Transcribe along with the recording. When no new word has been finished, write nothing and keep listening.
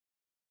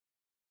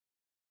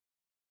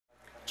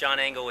John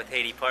Engel with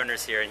Haiti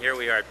Partners here, and here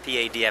we are at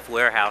PADF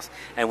Warehouse,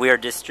 and we are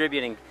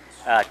distributing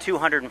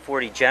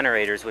 240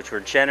 generators, which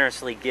were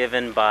generously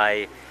given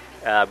by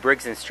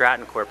Briggs &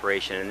 Stratton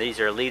Corporation. And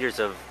these are leaders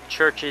of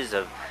churches,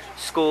 of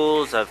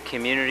schools, of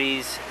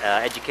communities,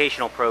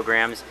 educational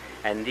programs.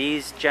 And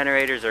these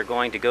generators are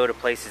going to go to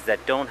places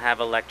that don't have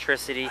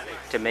electricity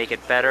to make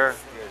it better,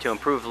 to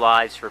improve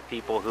lives for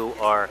people who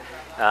are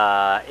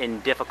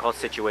in difficult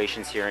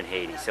situations here in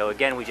Haiti. So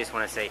again, we just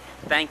want to say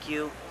thank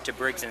you to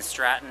Briggs &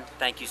 Stratton.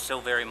 Thank you so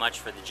very much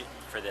for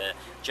the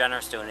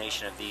generous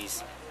donation of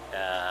these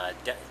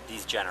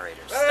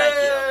generators. Thank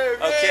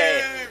you.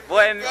 Okay.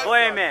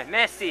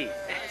 Merci.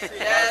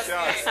 Yes,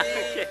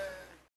 merci.